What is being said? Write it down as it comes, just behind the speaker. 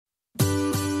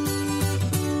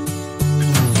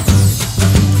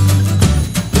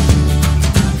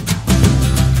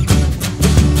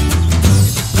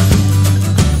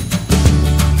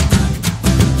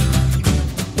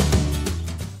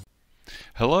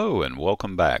Hello and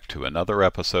welcome back to another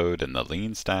episode in the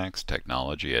LeanStacks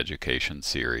Technology Education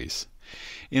series.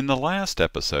 In the last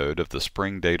episode of the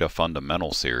Spring Data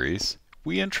Fundamental series,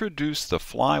 we introduced the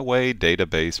Flyway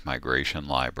database migration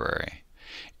library.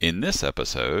 In this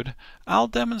episode, I'll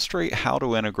demonstrate how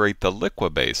to integrate the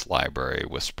Liquibase library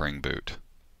with Spring Boot.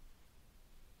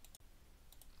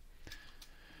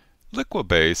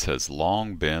 Liquibase has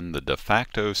long been the de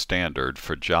facto standard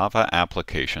for Java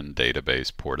application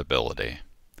database portability.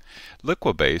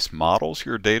 Liquibase models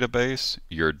your database,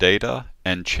 your data,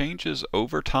 and changes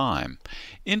over time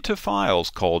into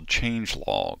files called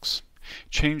changelogs.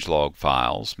 Changelog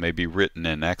files may be written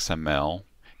in XML,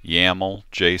 YAML,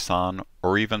 JSON,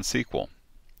 or even SQL.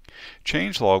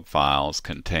 Changelog files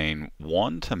contain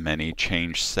one-to-many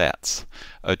change sets.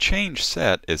 A change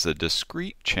set is a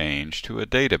discrete change to a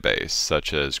database,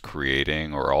 such as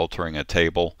creating or altering a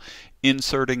table,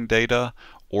 inserting data,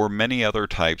 or many other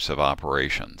types of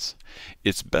operations.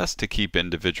 It's best to keep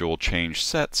individual change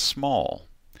sets small.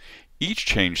 Each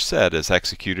change set is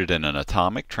executed in an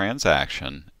atomic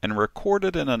transaction and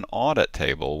recorded in an audit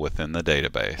table within the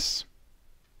database.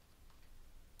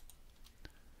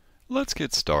 Let's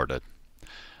get started.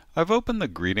 I've opened the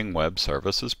Greeting Web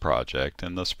Services project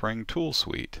in the Spring Tool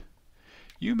Suite.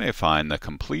 You may find the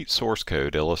complete source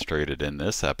code illustrated in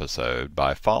this episode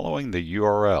by following the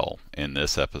URL in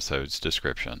this episode's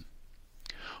description.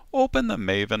 Open the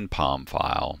Maven POM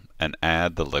file and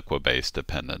add the Liquibase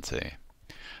dependency.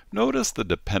 Notice the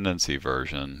dependency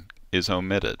version is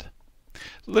omitted.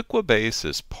 Liquibase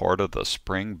is part of the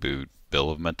Spring Boot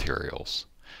bill of materials.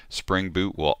 Spring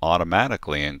Boot will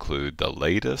automatically include the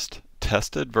latest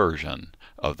tested version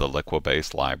of the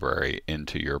Liquibase library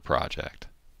into your project.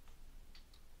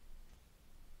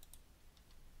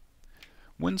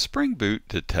 When Spring Boot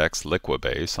detects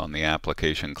Liquibase on the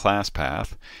application class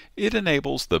path, it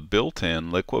enables the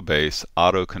built-in Liquibase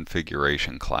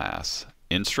auto-configuration class,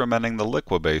 instrumenting the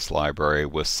Liquibase library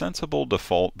with sensible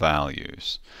default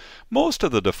values. Most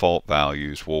of the default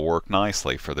values will work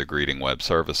nicely for the Greeting Web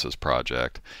Services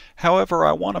project. However,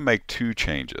 I want to make two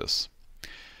changes.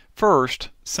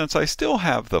 First, since I still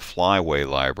have the Flyway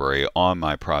library on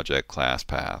my project class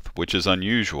path, which is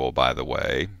unusual by the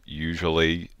way,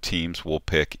 usually teams will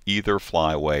pick either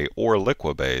Flyway or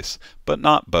Liquibase, but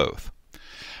not both.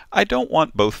 I don't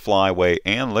want both Flyway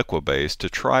and Liquibase to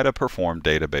try to perform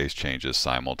database changes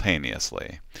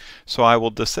simultaneously, so I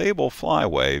will disable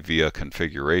Flyway via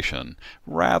configuration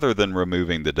rather than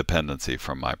removing the dependency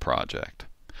from my project.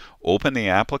 Open the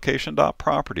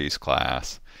application.properties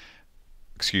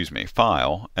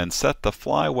file and set the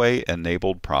Flyway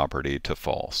enabled property to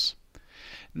false.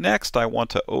 Next, I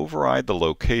want to override the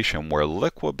location where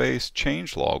Liquibase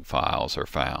changelog files are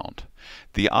found.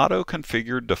 The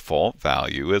auto-configured default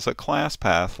value is a class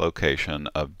path location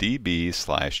of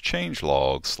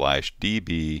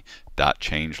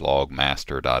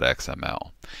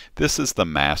db/changelog/db.changelogmaster.xml. This is the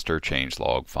master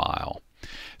changelog file.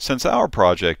 Since our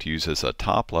project uses a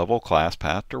top-level class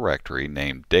path directory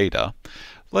named data,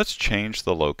 let's change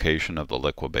the location of the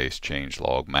Liquibase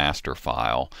changelog master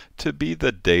file to be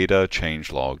the data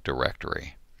changelog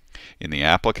directory. In the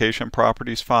application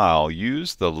properties file,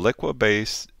 use the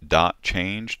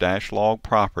liquibase.change-log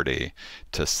property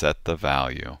to set the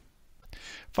value.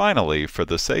 Finally, for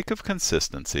the sake of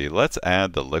consistency, let's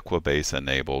add the Liquibase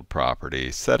enabled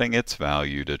property, setting its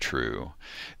value to true.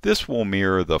 This will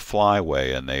mirror the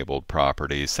Flyway enabled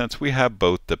property since we have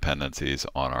both dependencies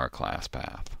on our class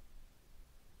path.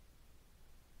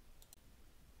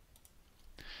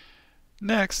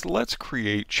 Next, let's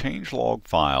create changelog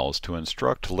files to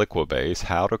instruct Liquibase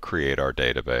how to create our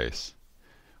database.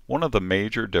 One of the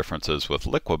major differences with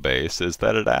Liquibase is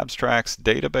that it abstracts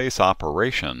database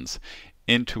operations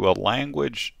into a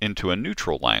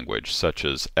neutral language such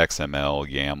as XML,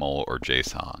 YAML, or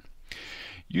JSON.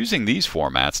 Using these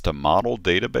formats to model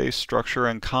database structure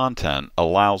and content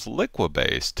allows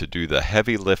Liquibase to do the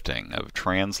heavy lifting of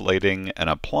translating and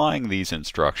applying these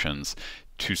instructions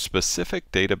to specific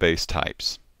database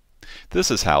types.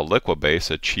 This is how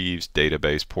Liquibase achieves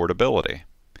database portability.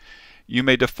 You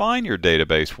may define your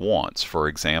database once, for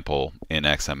example in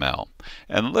XML,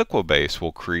 and Liquibase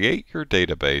will create your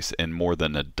database in more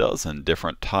than a dozen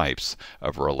different types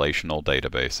of relational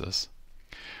databases.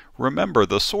 Remember,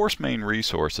 the source main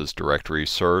resources directory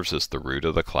serves as the root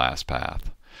of the class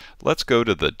path. Let's go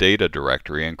to the data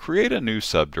directory and create a new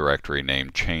subdirectory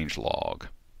named changelog.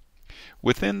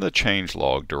 Within the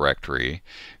changelog directory,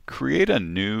 create a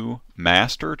new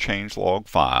master changelog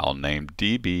file named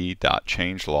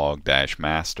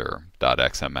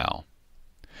db.changelog-master.xml.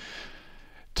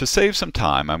 To save some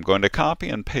time, I'm going to copy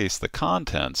and paste the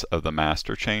contents of the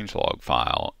master changelog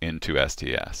file into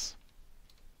STS.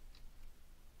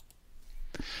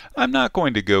 I'm not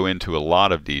going to go into a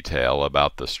lot of detail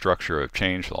about the structure of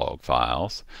changelog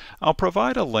files. I'll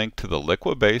provide a link to the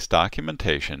Liquibase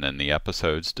documentation in the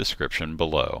episode's description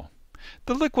below.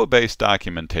 The Liquibase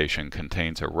documentation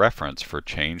contains a reference for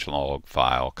changelog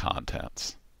file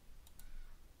contents.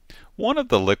 One of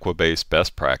the Liquibase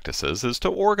best practices is to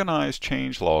organize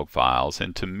changelog files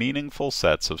into meaningful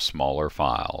sets of smaller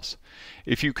files.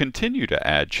 If you continue to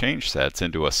add change sets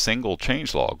into a single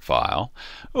changelog file,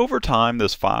 over time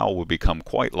this file will become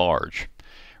quite large.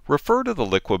 Refer to the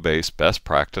Liquibase best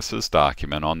practices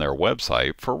document on their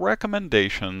website for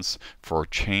recommendations for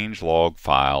changelog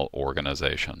file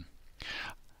organization.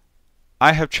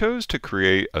 I have chosen to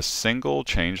create a single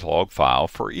changelog file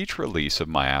for each release of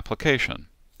my application.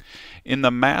 In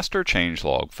the master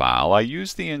changelog file, I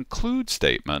use the include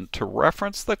statement to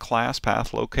reference the class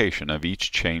path location of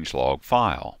each changelog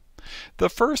file. The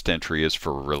first entry is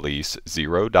for release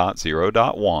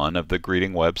 0.0.1 of the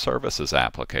Greeting Web Services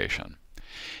application.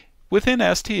 Within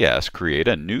STS, create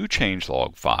a new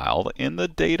changelog file in the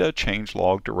data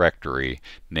changelog directory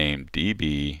named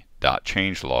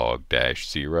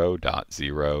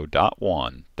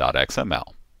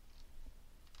db.changelog-0.0.1.xml.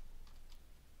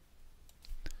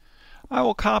 I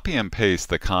will copy and paste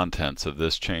the contents of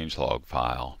this changelog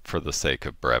file for the sake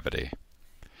of brevity.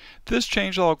 This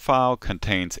changelog file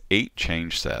contains 8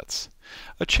 change sets.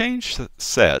 A change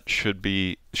set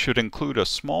should include a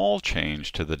small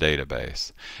change to the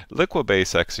database.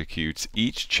 Liquibase executes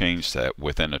each change set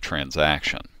within a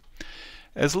transaction.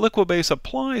 As Liquibase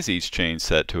applies each change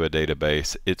set to a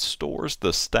database, it stores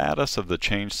the status of the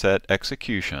change set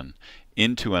execution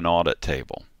into an audit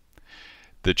table.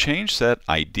 The change set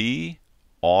ID,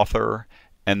 author,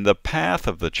 and the path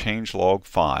of the changelog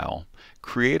file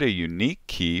create a unique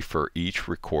key for each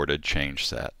recorded change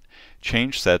set.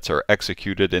 Change sets are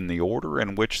executed in the order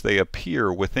in which they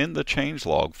appear within the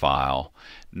changelog file,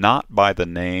 not by the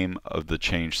name of the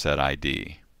change set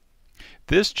ID.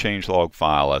 This changelog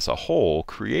file as a whole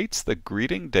creates the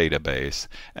greeting database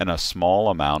and a small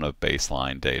amount of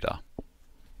baseline data.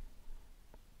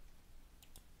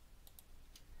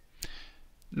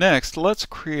 Next, let's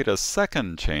create a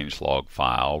second changelog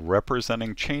file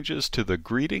representing changes to the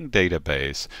greeting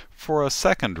database for a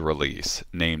second release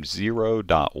named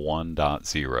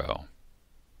 0.1.0.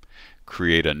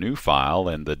 Create a new file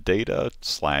in the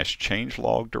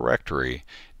data/changelog directory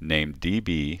named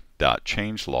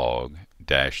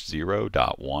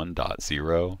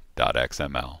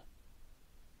db.changelog-0.1.0.xml.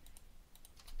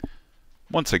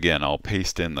 Once again, I'll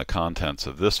paste in the contents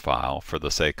of this file for the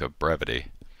sake of brevity.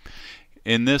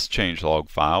 In this changelog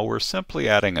file, we're simply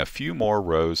adding a few more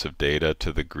rows of data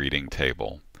to the greeting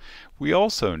table. We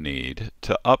also need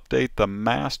to update the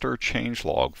master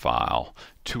changelog file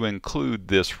to include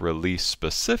this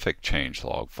release-specific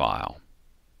changelog file.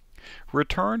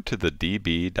 Return to the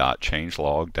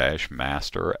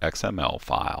db.changelog-master XML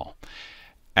file.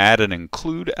 Add an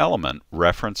include element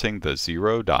referencing the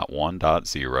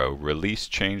 0.1.0 release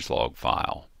changelog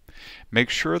file. Make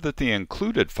sure that the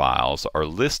included files are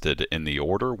listed in the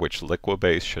order which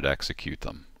Liquibase should execute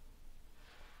them.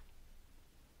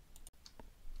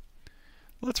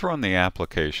 Let's run the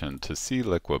application to see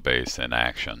Liquibase in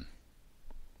action.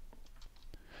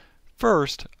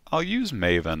 First, I'll use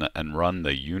Maven and run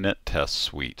the unit test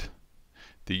suite.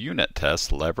 The unit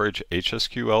tests leverage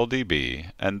HSQLDB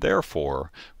and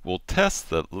therefore will test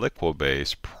that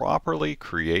Liquibase properly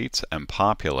creates and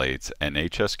populates an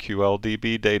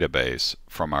HSQLDB database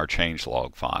from our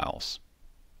changelog files.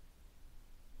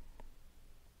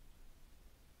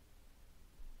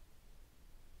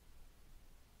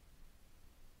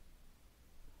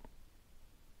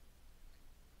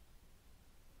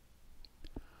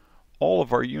 All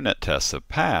of our unit tests have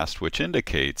passed, which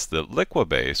indicates that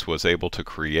Liquibase was able to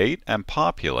create and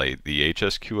populate the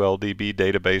HSQLDB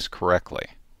database correctly.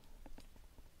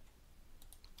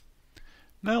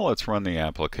 Now let's run the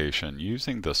application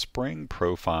using the Spring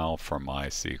profile for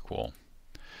MySQL.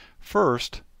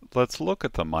 First, let's look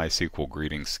at the MySQL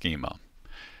greeting schema.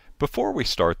 Before we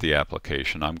start the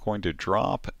application, I'm going to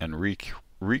drop and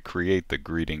recreate the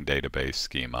greeting database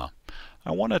schema. I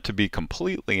want it to be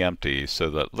completely empty so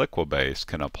that Liquibase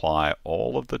can apply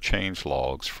all of the change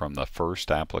logs from the first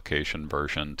application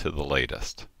version to the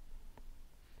latest.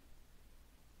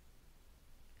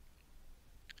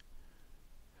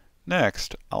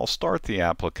 Next, I'll start the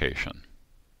application.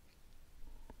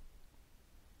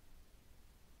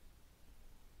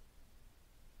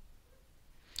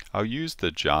 I'll use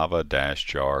the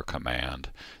java-jar command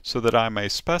so that I may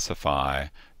specify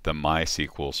the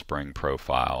MySQL Spring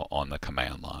profile on the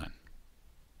command line.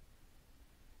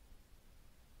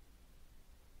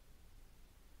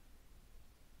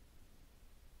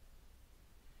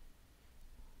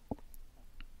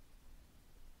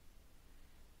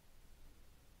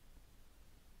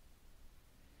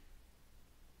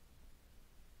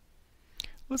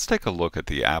 Let's take a look at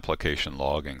the application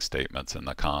logging statements in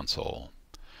the console.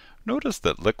 Notice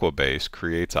that Liquibase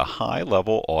creates a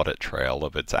high-level audit trail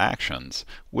of its actions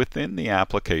within the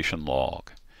application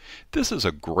log. This is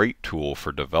a great tool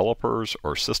for developers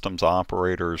or systems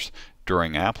operators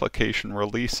during application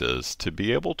releases to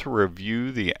be able to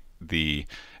review the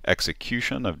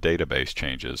execution of database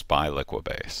changes by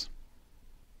Liquibase.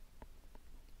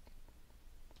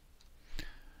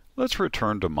 Let's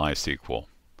return to MySQL.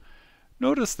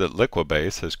 Notice that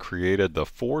Liquibase has created the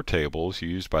 4 tables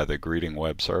used by the Greeting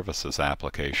Web Services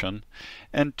application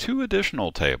and 2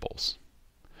 additional tables.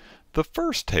 The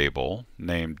first table,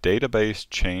 named Database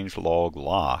Changelog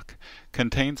Lock,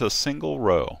 contains a single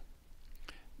row.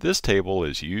 This table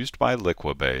is used by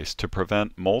Liquibase to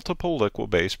prevent multiple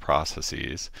Liquibase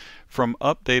processes from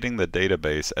updating the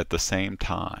database at the same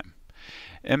time.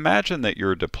 Imagine that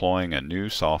you're deploying a new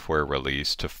software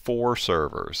release to 4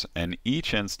 servers and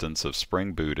each instance of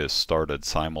Spring Boot is started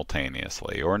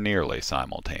simultaneously or nearly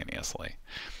simultaneously.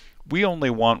 We only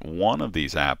want one of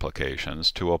these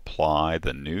applications to apply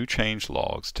the new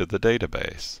changelogs to the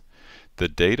database. The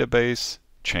database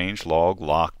changelog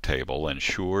lock table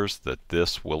ensures that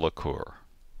this will occur.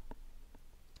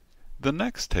 The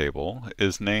next table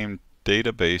is named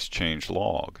Database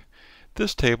Changelog.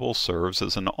 This table serves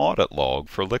as an audit log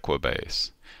for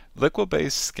Liquibase.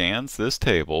 Liquibase scans this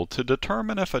table to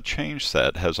determine if a change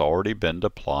set has already been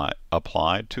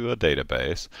applied to a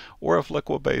database or if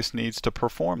Liquibase needs to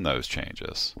perform those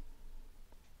changes.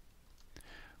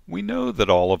 We know that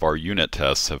all of our unit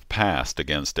tests have passed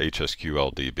against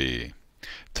HSQLDB.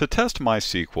 To test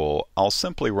MySQL, I'll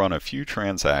simply run a few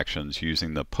transactions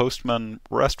using the Postman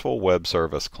RESTful Web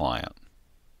Service client.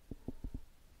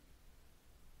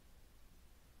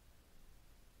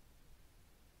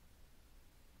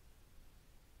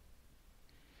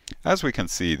 As we can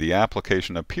see, the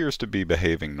application appears to be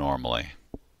behaving normally.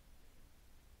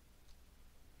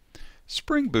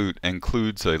 Spring Boot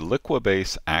includes a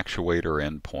Liquibase actuator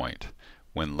endpoint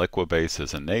when Liquibase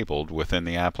is enabled within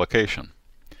the application.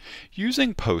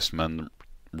 Using Postman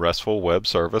RESTful Web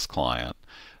Service Client,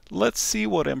 let's see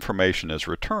what information is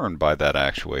returned by that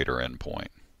actuator endpoint.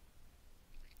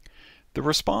 The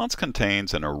response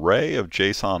contains an array of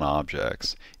JSON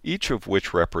objects, each of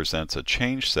which represents a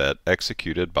change set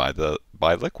executed by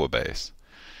Liquibase.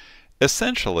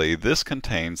 Essentially, this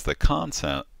contains the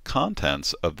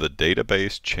contents of the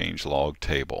database changelog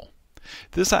table.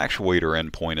 This actuator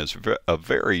endpoint is a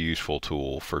very useful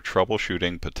tool for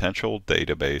troubleshooting potential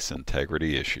database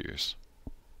integrity issues.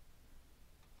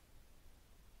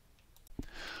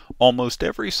 Almost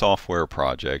every software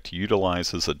project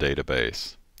utilizes a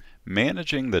database.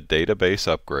 Managing the database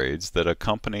upgrades that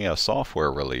accompany a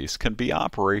software release can be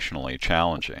operationally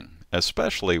challenging,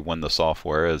 especially when the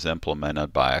software is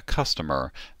implemented by a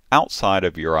customer outside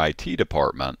of your IT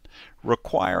department,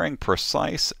 requiring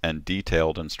precise and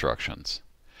detailed instructions.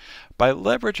 By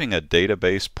leveraging a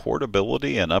database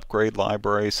portability and upgrade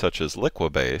library such as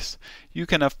Liquibase, you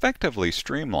can effectively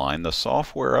streamline the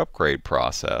software upgrade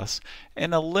process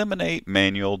and eliminate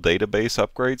manual database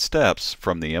upgrade steps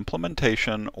from the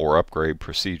implementation or upgrade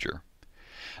procedure.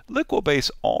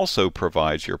 Liquibase also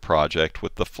provides your project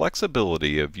with the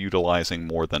flexibility of utilizing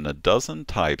more than a dozen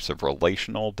types of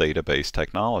relational database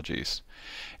technologies.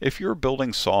 If you're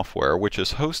building software which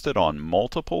is hosted on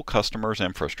multiple customers'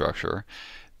 infrastructure,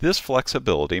 this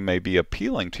flexibility may be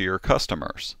appealing to your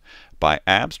customers. By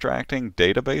abstracting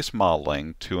database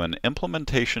modeling to an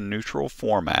implementation-neutral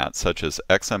format such as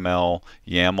XML,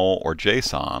 YAML, or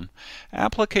JSON,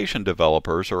 application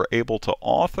developers are able to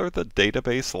author the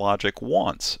database logic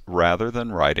once rather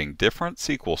than writing different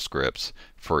SQL scripts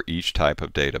for each type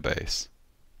of database.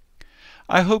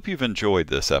 I hope you've enjoyed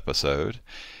this episode.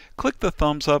 Click the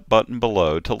thumbs up button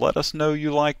below to let us know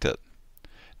you liked it.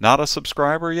 Not a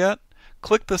subscriber yet?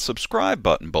 Click the subscribe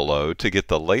button below to get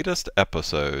the latest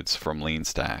episodes from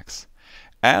LeanStacks.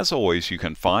 As always, you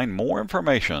can find more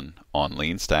information on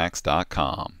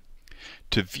LeanStacks.com.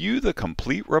 To view the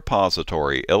complete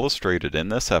repository illustrated in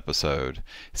this episode,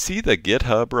 see the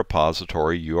GitHub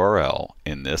repository URL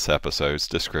in this episode's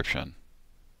description.